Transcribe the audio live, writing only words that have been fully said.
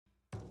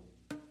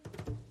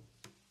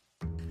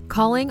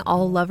Calling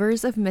all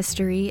lovers of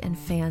mystery and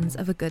fans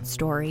of a good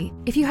story.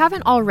 If you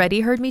haven't already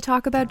heard me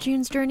talk about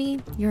June's Journey,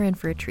 you're in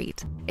for a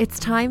treat. It's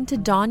time to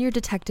don your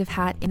detective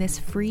hat in this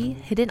free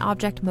hidden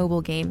object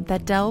mobile game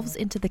that delves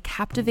into the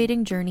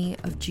captivating journey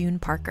of June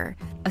Parker,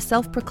 a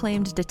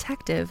self-proclaimed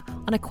detective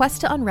on a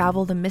quest to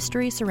unravel the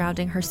mystery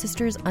surrounding her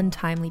sister's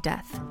untimely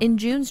death. In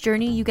June's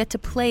Journey, you get to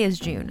play as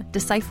June,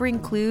 deciphering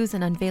clues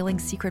and unveiling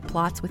secret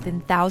plots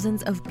within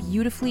thousands of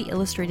beautifully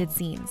illustrated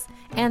scenes.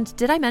 And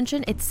did I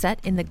mention it's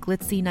set in the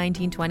glitzy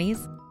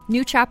 1920s?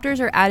 New chapters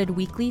are added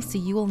weekly, so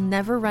you will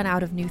never run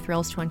out of new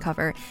thrills to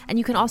uncover, and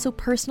you can also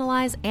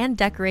personalize and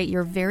decorate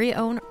your very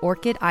own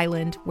Orchid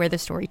Island where the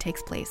story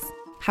takes place.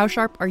 How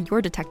sharp are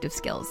your detective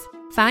skills?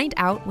 Find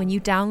out when you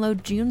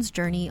download June's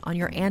Journey on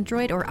your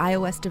Android or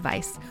iOS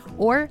device,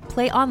 or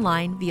play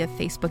online via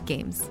Facebook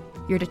Games.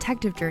 Your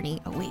detective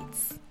journey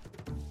awaits.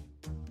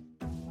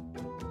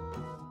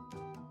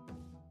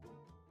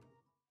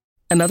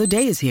 Another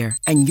day is here,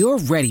 and you're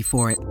ready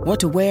for it.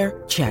 What to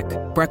wear? Check.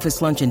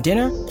 Breakfast, lunch, and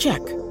dinner? Check.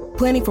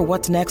 Planning for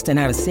what's next and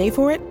how to save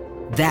for it?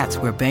 That's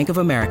where Bank of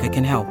America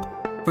can help.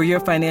 For your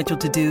financial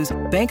to-dos,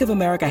 Bank of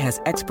America has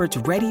experts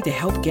ready to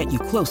help get you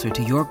closer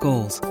to your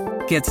goals.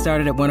 Get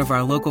started at one of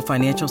our local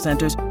financial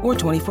centers or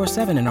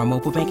 24/7 in our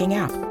mobile banking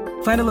app.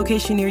 Find a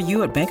location near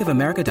you at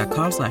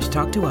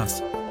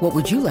bankofamerica.com/talktous. What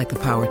would you like the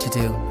power to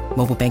do?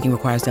 Mobile banking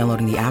requires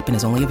downloading the app and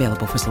is only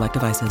available for select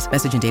devices.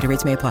 Message and data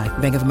rates may apply.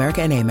 Bank of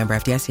America N.A., member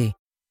FDIC.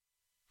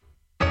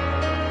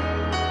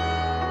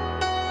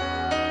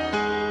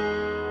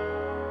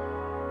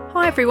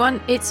 Hi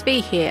everyone, it's V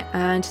here,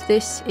 and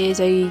this is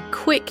a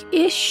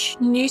quick-ish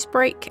news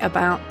break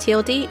about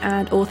TLD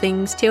and all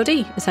things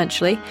TLD,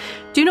 essentially.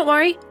 Do not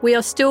worry, we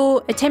are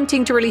still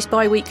attempting to release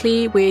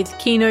bi-weekly, with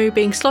Kino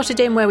being slotted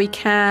in where we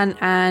can,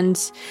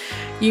 and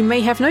you may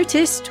have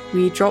noticed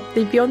we dropped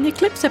the Beyond the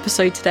Eclipse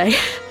episode today.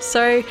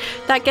 So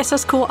that gets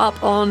us caught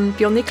up on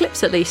Beyond the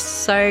Eclipse at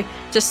least. So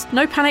just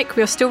no panic,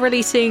 we are still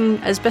releasing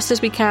as best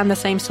as we can the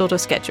same sort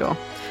of schedule.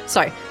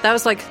 So that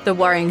was like the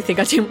worrying thing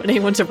I didn't want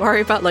anyone to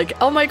worry about, like,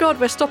 oh my god,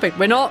 we're stopping.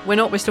 We're not,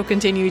 we're still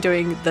continue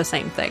doing the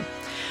same thing.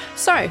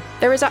 So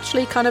there is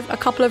actually kind of a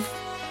couple of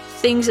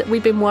things that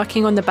we've been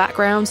working on in the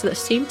background that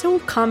seem to all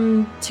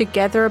come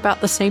together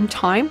about the same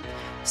time.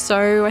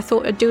 So I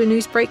thought I'd do a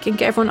news break and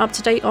get everyone up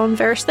to date on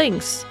various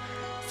things.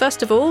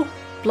 First of all,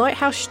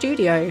 Blighthouse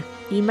Studio.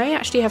 You may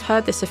actually have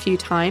heard this a few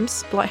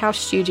times. Blighthouse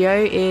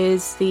Studio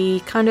is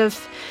the kind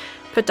of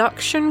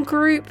production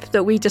group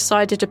that we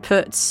decided to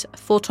put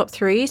Four Top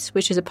Threes,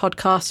 which is a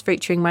podcast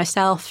featuring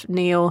myself,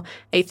 Neil,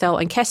 Athel,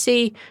 and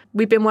Kessie.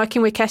 We've been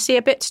working with Kessie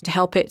a bit to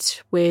help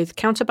it with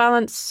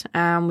Counterbalance,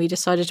 and we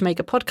decided to make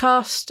a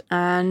podcast,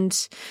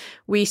 and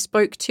we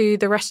spoke to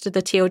the rest of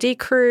the TLD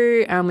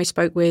crew, and we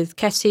spoke with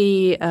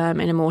Kessie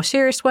in a more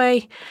serious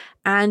way,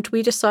 and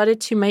we decided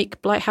to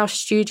make Blighthouse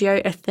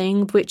Studio a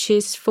thing which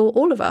is for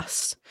all of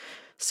us.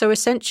 So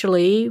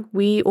essentially,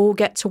 we all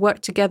get to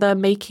work together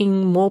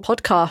making more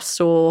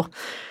podcasts or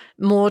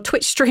more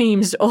Twitch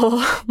streams or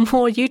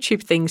more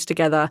YouTube things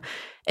together.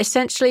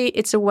 Essentially,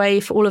 it's a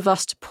way for all of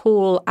us to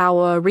pool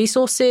our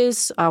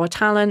resources, our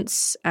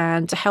talents,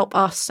 and to help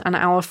us and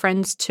our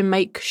friends to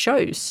make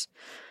shows.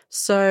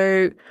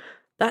 So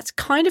that's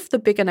kind of the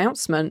big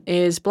announcement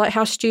is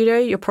Blighthouse Studio.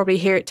 You'll probably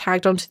hear it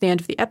tagged onto the end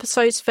of the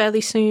episodes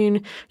fairly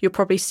soon. You'll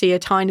probably see a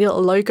tiny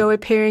little logo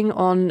appearing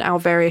on our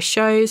various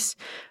shows.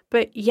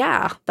 But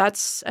yeah,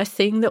 that's a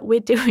thing that we're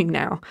doing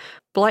now.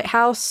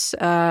 Blighthouse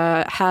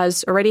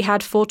has already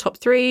had 4 top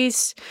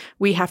 3s.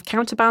 We have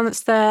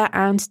Counterbalance there,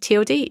 and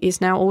TLD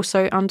is now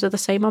also under the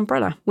same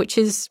umbrella, which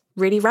is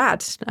really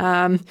rad.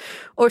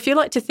 Or if you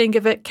like to think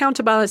of it,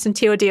 Counterbalance and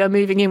TLD are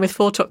moving in with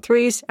 4 top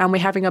 3s, and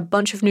we're having a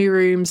bunch of new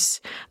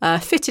rooms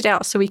fitted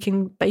out so we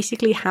can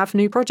basically have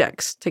new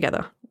projects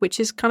together, which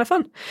is kind of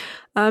fun.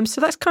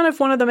 So that's kind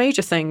of one of the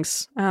major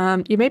things.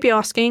 You may be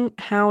asking,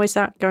 how is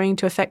that going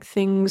to affect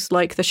things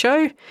like the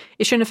show?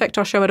 It shouldn't affect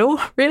our show at all,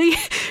 really.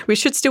 We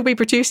should still be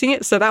producing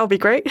it, so that will be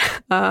great.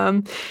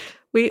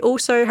 We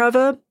also,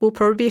 however, will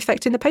probably be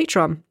affecting the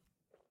Patreon.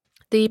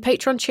 The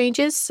Patreon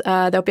changes,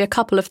 there'll be a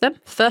couple of them.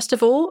 First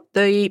of all,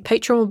 the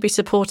Patreon will be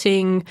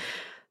supporting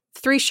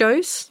 3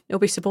 shows. It'll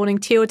be supporting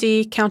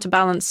TLD,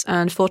 Counterbalance,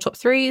 and 4 top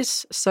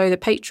 3s. So the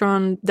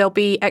Patreon, there'll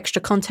be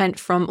extra content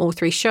from all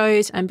 3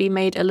 shows and be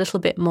made a little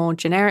bit more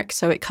generic.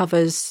 So it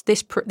covers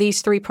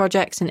these 3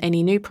 projects and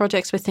any new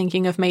projects we're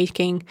thinking of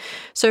making.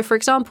 So for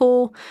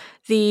example,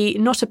 the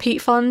Not a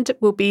Peat Fund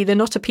will be the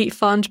Not a Peat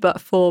Fund,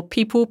 but for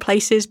people,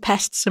 places,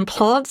 pests, and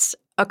plants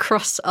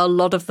across a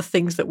lot of the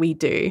things that we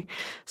do.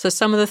 So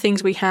some of the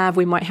things we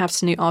might have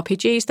some new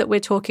RPGs that we're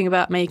talking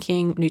about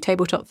making, new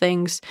tabletop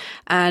things,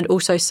 and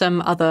also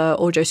some other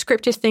audio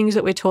scripted things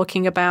that we're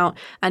talking about,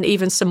 and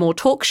even some more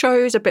talk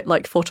shows, a bit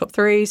like 4 top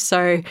 3s.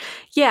 So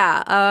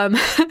yeah,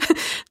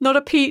 Not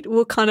a Pete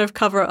will kind of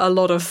cover a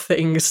lot of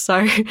things.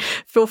 So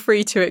feel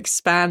free to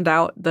expand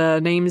out the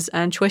names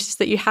and choices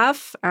that you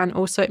have. And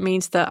also it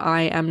means that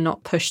I am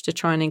not pushed to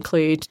try and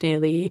include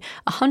nearly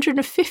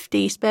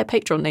 150 spare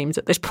Patreon names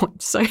at this point.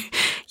 So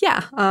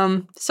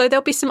so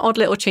there'll be some odd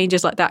little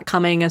changes like that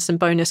coming, and some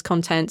bonus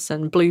contents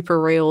and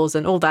blooper reels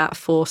and all that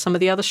for some of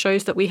the other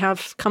shows that we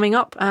have coming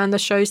up and the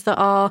shows that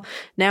are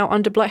now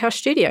under Blighthouse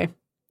Studio.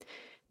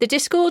 The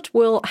Discord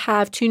will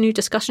have 2 new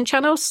discussion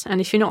channels,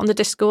 and if you're not on the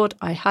Discord,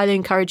 I highly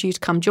encourage you to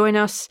come join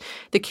us.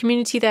 The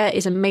community there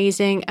is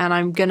amazing, and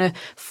I'm going to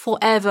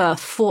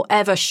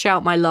forever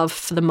shout my love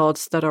for the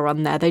mods that are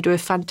on there. They do a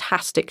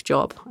fantastic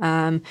job.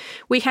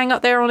 We hang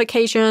out there on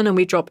occasion, and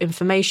we drop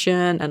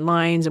information and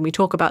lines, and we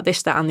talk about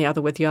this, that, and the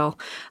other with y'all.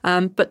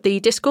 But the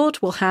Discord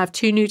will have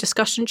 2 new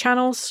discussion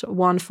channels,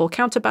 one for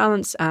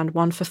Counterbalance and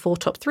one for 4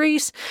 Top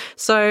 3s.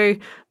 So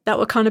that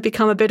will kind of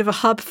become a bit of a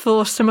hub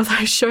for some of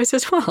those shows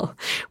as well,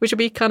 which will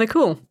be kind of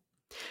cool.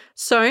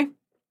 So,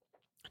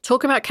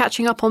 talking about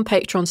catching up on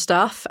Patreon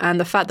stuff and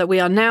the fact that we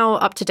are now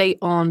up to date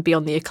on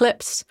Beyond the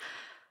Eclipse,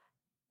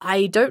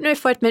 I don't know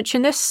if I'd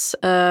mention this,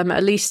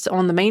 at least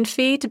on the main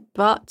feed,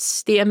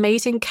 but the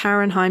amazing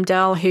Karen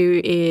Heimdall,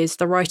 who is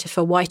the writer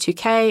for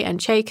Y2K and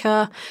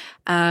Chayka,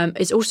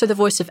 is also the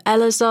voice of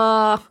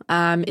Elazar,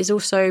 is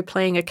also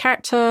playing a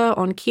character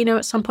on Kino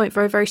at some point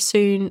very, very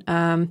soon.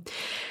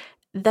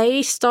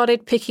 They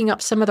started picking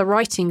up some of the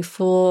writing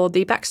for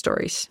the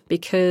backstories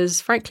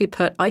because, frankly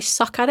put, I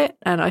suck at it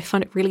and I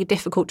find it really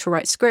difficult to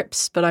write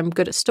scripts, but I'm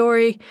good at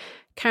story.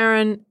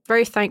 Karen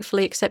very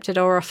thankfully accepted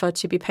our offer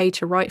to be paid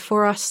to write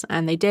for us,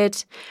 and they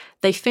did.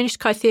 They finished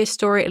Kythea's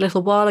story a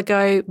little while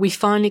ago. We've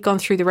finally gone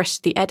through the rest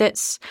of the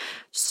edits.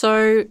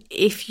 So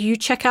if you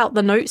check out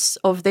the notes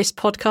of this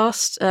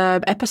podcast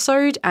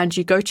episode and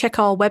you go check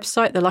our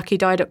website,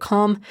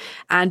 theluckydie.com,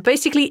 and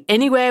basically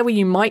anywhere where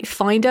you might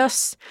find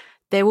us,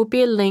 there will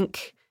be a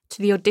link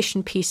to the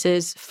audition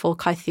pieces for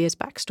Kythea's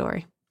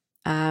backstory.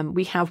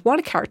 We have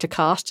 1 character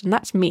cast, and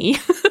that's me.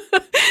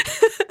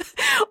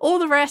 All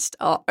the rest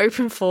are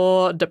open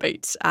for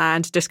debate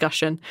and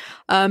discussion.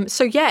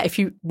 So yeah, if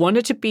you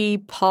wanted to be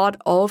part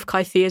of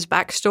Kythea's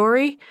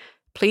backstory,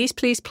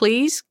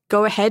 please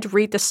go ahead,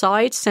 read the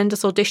side, send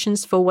us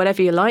auditions for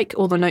whatever you like.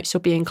 All the notes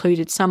will be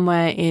included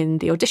somewhere in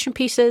the audition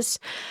pieces.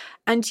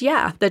 And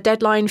yeah, the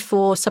deadline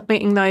for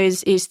submitting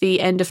those is the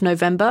end of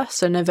November,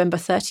 so November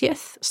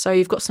 30th. So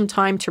you've got some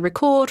time to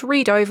record,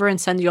 read over,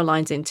 and send your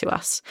lines in to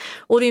us.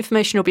 All the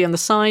information will be on the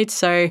side,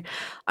 so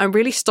I'm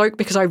really stoked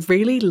because I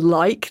really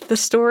like the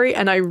story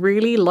and I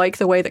really like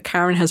the way that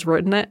Karen has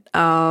written it,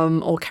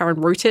 or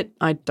Karen wrote it.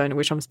 I don't know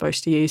which I'm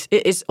supposed to use.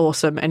 It is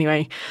awesome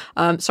anyway.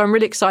 So I'm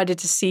really excited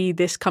to see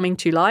this coming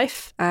to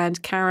life,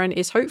 and Karen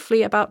is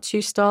hopefully about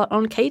to start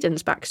on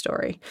Caden's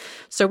backstory.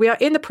 So we are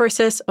in the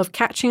process of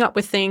catching up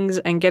with things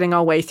and getting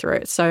our way through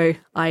it. So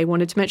I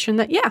wanted to mention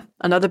that, yeah,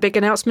 another big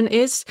announcement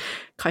is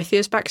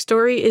Kythea's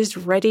backstory is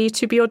ready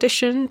to be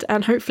auditioned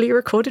and hopefully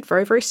recorded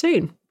very, very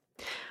soon.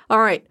 All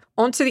right,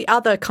 on to the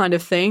other kind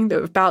of thing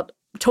that about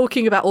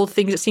talking about all the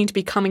things that seem to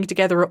be coming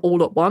together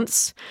all at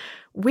once.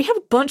 We have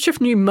a bunch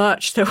of new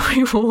merch that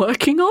we were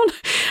working on,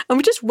 and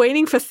we're just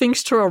waiting for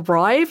things to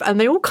arrive, and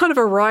they all kind of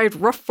arrived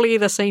roughly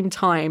the same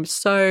time.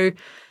 So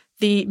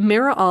the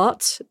mirror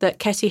art that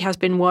Ketty has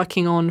been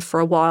working on for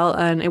a while,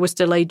 and it was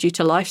delayed due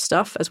to life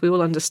stuff, as we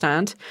will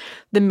understand.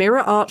 The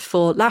mirror art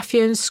for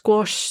Laffian,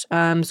 Squash,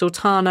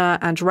 Zoltana,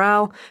 and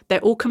Ral,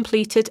 they're all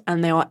completed,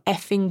 and they are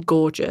effing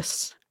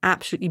gorgeous.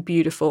 Absolutely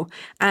beautiful.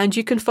 And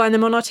you can find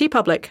them on our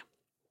TeePublic.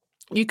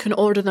 You can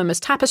order them as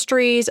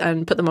tapestries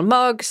and put them on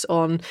mugs,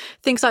 on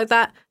things like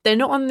that. They're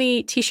not on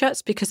the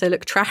t-shirts because they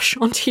look trash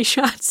on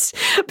t-shirts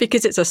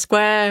because it's a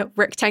square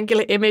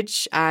rectangular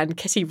image and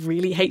Ketty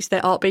really hates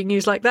their art being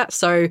used like that.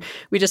 So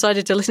we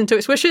decided to listen to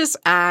its wishes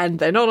and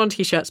they're not on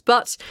t-shirts,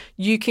 but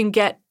you can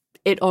get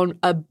it on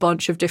a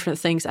bunch of different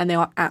things and they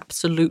are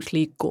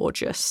absolutely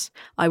gorgeous.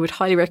 I would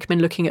highly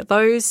recommend looking at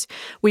those.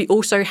 We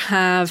also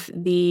have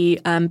the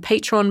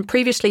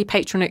previously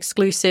Patreon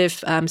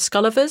exclusive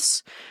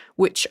Scullivers,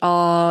 which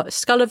are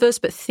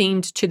Scullivers but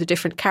themed to the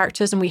different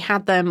characters, and we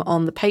had them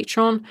on the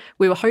Patreon.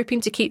 We were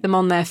hoping to keep them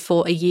on there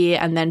for a year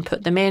and then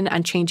put them in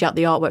and change out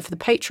the artwork for the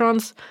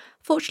patrons.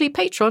 Fortunately,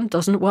 Patreon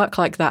doesn't work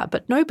like that,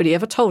 but nobody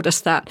ever told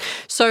us that.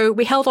 So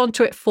we held on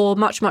to it for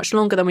much, much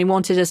longer than we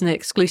wanted as an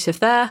exclusive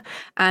there,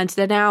 and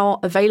they're now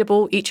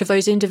available, each of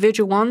those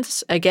individual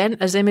ones, again,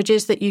 as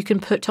images that you can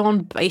put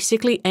on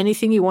basically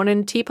anything you want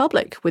in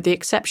TeePublic, with the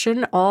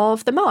exception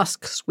of the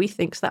masks. We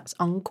think that's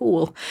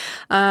uncool.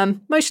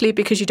 Mostly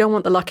because you don't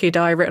want the Lucky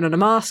Die written on a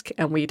mask,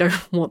 and we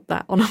don't want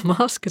that on a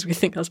mask because we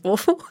think that's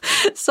awful.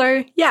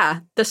 So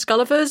yeah, the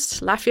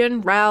Scullivers,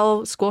 Laffian,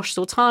 Ral, Squash,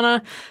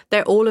 Sultana,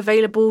 they're all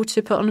available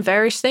to put on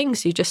various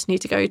things. You just need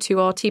to go to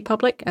our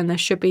TeePublic and there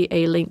should be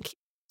a link.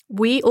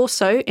 We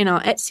also, in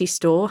our Etsy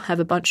store, have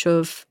a bunch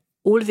of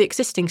all of the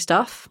existing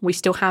stuff. We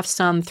still have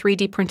some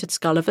 3D printed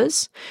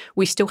Scullivers.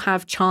 We still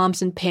have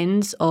charms and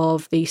pins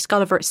of the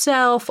Sculliver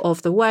itself,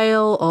 of the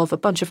whale, of a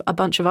bunch of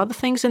other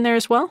things in there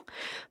as well.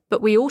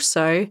 But we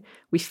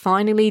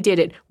finally did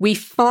it. We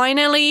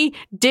finally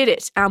did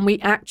it. And we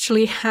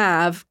actually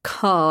have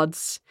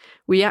cards.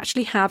 We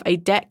actually have a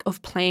deck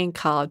of playing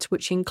cards,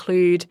 which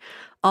include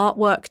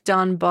Artwork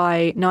done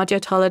by Nadia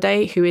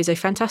Tolliday, who is a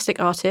fantastic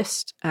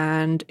artist,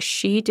 and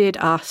she did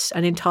us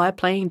an entire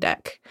playing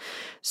deck.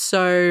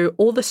 So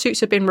all the suits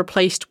have been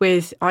replaced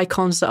with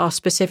icons that are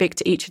specific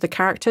to each of the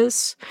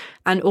characters,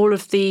 and all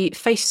of the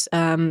face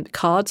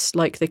cards,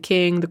 like the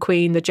king, the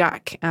queen, the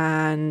jack,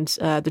 and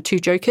the 2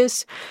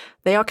 jokers,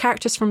 they are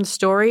characters from the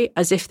story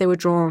as if they were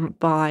drawn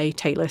by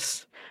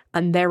Talus.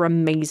 And they're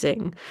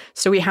amazing.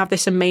 So we have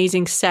this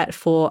amazing set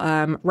for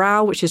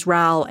Ral, which is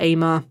Ral,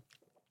 Aemma,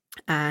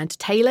 and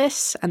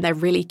Talus, and they're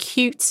really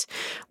cute.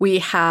 We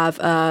have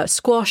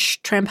Squash,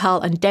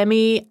 Trempal, and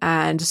Demi,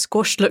 and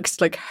Squash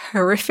looks like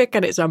horrific,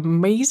 and it's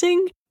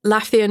amazing.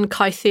 Lathian,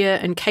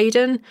 Kythia, and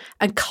Caden.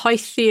 And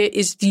Kythia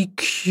is the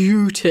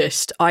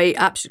cutest. I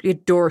absolutely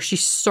adore her.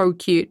 She's so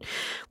cute.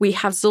 We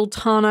have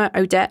Zoltana,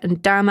 Odette,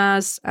 and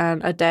Damaz,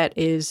 and Odette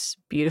is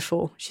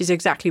beautiful. She's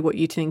exactly what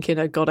you'd think in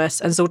a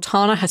goddess. And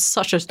Zoltana has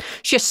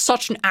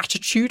such an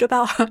attitude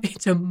about her.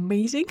 It's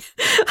amazing.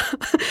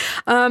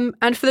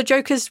 And for the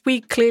jokers,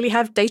 we clearly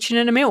have Dachin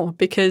and Emil,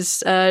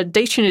 because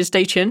Dachin is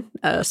Dachin,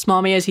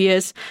 smarmy as he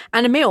is,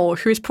 and Emil,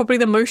 who is probably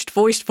the most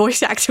voiced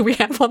voice actor we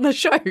have on the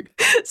show.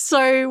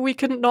 So we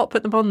couldn't not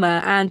put them on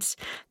there. And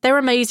they're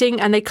amazing,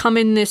 and they come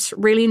in this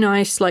really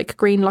nice, like,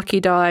 green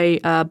Lucky Die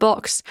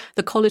box.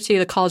 The quality of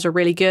the cards are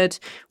really good.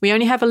 We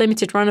only have a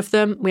limited run of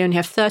them. We only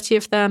have 30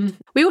 of them.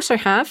 We also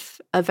have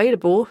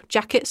available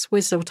jackets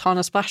with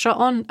Zoltana splash art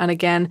on. And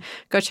again,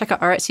 go check out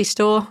our Etsy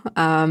store.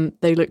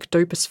 They look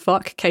dope as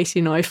fuck. Casey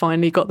and I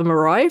finally got them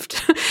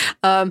arrived.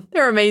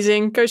 They're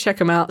amazing. Go check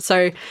them out.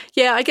 So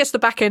yeah, I guess the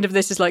back end of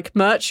this is like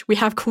merch. We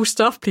have cool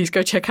stuff. Please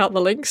go check out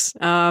the links.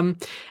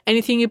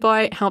 Anything you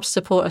buy helps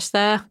support us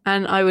there.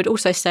 And I would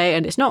also say,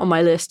 and it's not on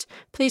my list,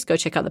 please go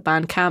check out the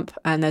Bandcamp.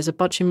 And there's a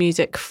bunch of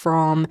music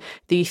from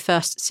the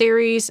first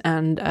series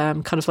and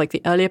kind of like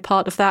the earlier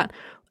part of that.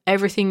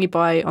 Everything you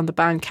buy on the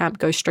Bandcamp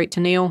goes straight to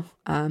Neil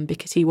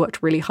because he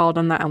worked really hard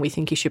on that, and we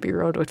think he should be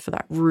rewarded for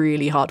that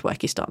really hard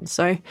work he's done.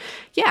 So,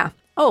 yeah.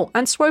 Oh,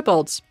 and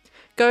Swobolds.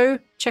 Go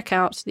check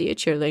out the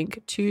Itch.io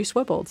link to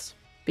Swobolds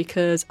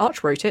because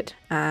Arch wrote it,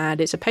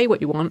 and it's a pay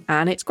what you want,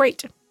 and it's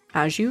great,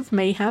 as you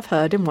may have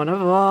heard in one of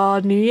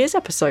our New Year's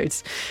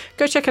episodes.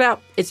 Go check it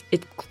out. It's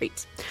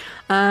great.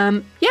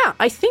 Yeah,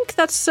 I think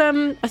that's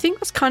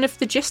kind of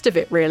the gist of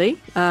it, really.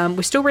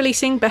 We're still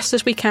releasing best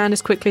as we can,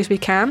 as quickly as we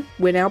can.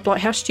 We're now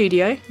Blighthouse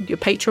Studio. Your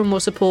Patreon will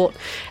support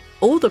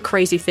all the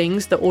crazy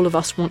things that all of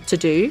us want to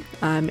do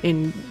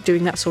in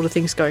doing that sort of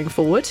things going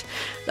forward.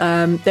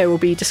 There will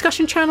be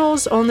discussion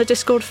channels on the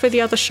Discord for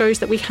the other shows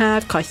that we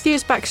have.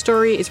 Kythia's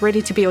backstory is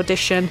ready to be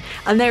auditioned,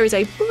 and there is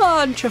a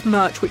bunch of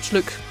merch which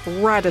looks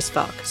rad as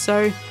fuck.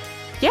 So,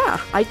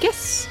 yeah, I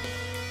guess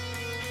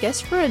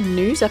for a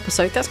news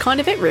episode, that's kind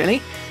of it,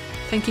 really.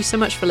 Thank you so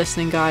much for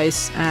listening,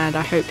 guys, and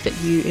I hope that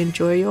you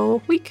enjoy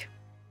your week.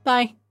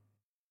 Bye.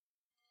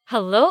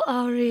 Hello,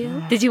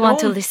 Ariel. Did you want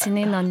to listen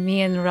in on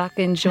me and Rock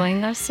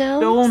enjoying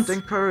ourselves? Don't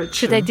encourage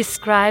Should I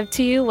describe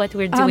to you what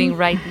we're doing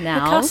right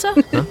now?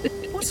 Mikasa? Huh?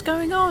 What's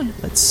going on?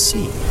 Let's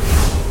see.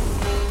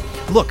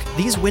 Look,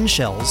 these wind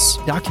shells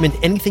document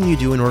anything you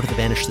do in order to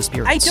banish the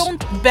spirits. I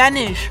don't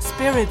banish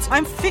spirits.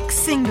 I'm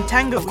fixing the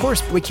tango. Of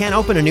course, we can't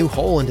open a new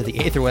hole into the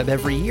Aetherweb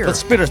every year. But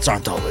spirits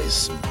aren't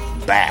always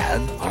bad,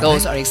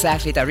 Those are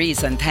exactly the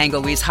reason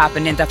tangoids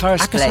happen in the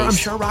first place. I'm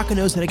sure Raka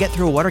knows how to get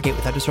through a water gate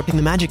without disrupting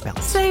the magic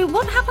balance. So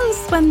what happens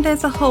when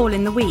there's a hole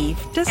in the weave?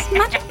 Does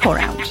magic pour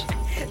out?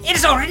 It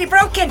is already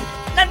broken!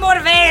 Let more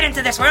of air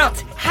into this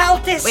world!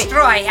 I'll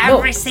destroy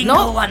every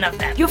single one of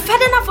them! You've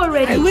fed enough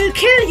already! I will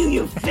kill you,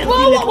 you filthy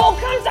Whoa,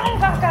 calm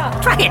down,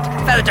 Raka! Try it,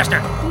 Feather Duster!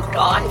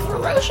 God,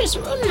 ferocious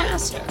Rune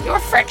Master, your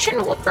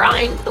friction will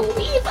grind the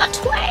weave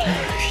away.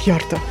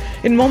 Yarta,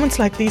 in moments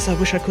like these, I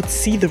wish I could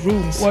see the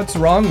runes. What's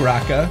wrong,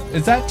 Raka?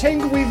 Is that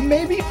tango weave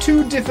maybe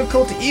too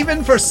difficult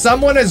even for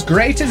someone as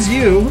great as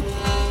you?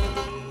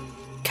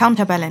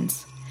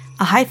 Counterbalance,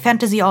 a high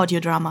fantasy audio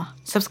drama.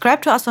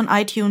 Subscribe to us on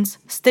iTunes,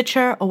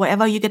 Stitcher, or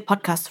wherever you get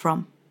podcasts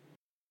from.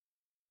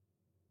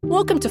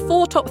 Welcome to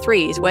 4 Top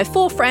 3s, where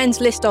 4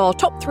 friends list our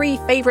top 3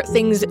 favourite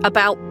things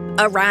about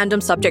a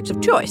random subject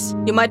of choice.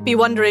 You might be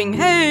wondering,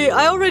 hey,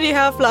 I already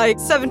have like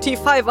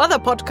 75 other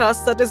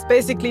podcasts that is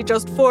basically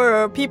just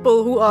 4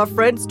 people who are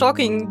friends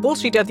talking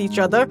bullshit at each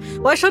other.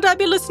 Why should I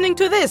be listening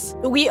to this?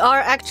 We are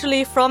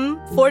actually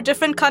from 4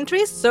 different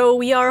countries, so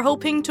we are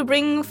hoping to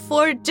bring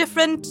 4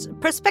 different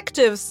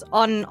perspectives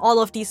on all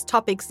of these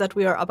topics that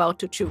we are about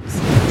to choose.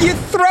 You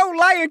throw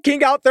Lion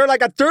King out there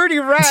like a dirty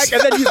rag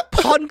and then you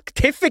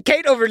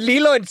pontificate over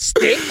Lilo and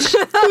Stitch?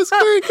 That was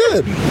very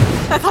good.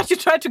 I thought you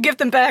tried to give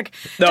them back.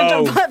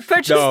 No. To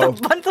purchase a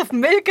month of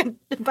milk and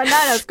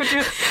bananas.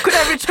 Could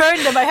I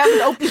return them? I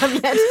haven't opened them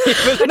yet.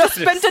 I just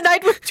spent the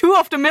night with 2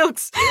 of the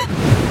milks.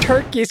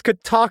 Turkeys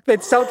could talk,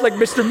 they'd sound like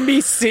Mr.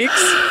 Meeseeks.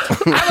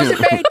 I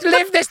wasn't made to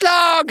live this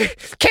long!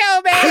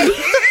 Kill me!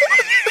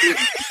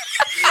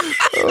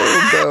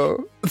 Oh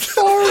no.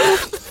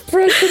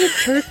 President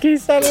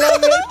Turkeys, I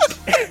love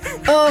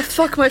it. Oh,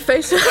 fuck, my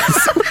face.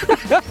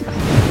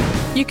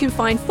 You can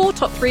find 4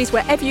 Top 3s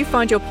wherever you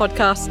find your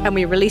podcasts, and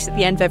we release at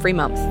the end of every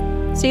month.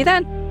 See you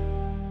then.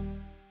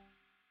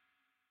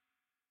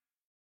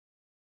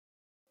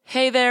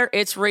 Hey there,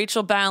 it's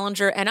Rachel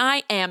Ballinger, and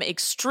I am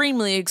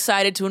extremely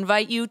excited to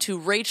invite you to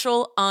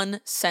Rachel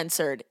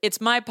Uncensored. It's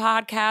my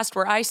podcast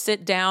where I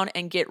sit down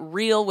and get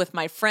real with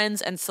my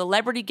friends and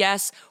celebrity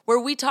guests, where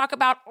we talk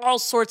about all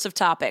sorts of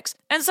topics.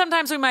 And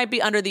sometimes we might be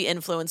under the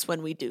influence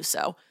when we do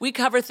so. We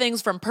cover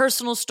things from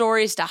personal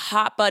stories to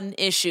hot button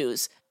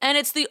issues. And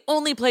it's the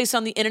only place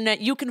on the internet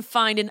you can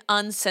find an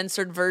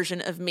uncensored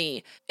version of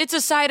me. It's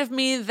a side of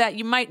me that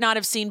you might not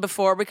have seen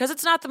before because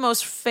it's not the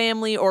most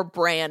family or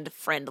brand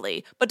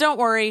friendly. But don't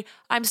worry,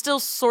 I'm still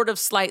sort of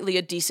slightly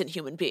a decent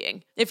human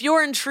being. If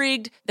you're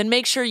intrigued, then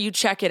make sure you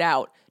check it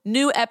out.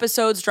 New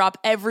episodes drop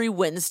every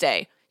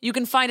Wednesday. You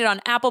can find it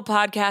on Apple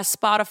Podcasts,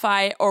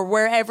 Spotify, or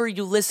wherever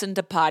you listen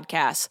to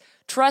podcasts.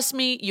 Trust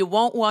me, you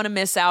won't want to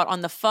miss out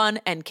on the fun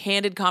and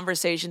candid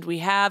conversations we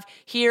have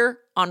here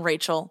on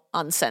Rachel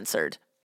Uncensored.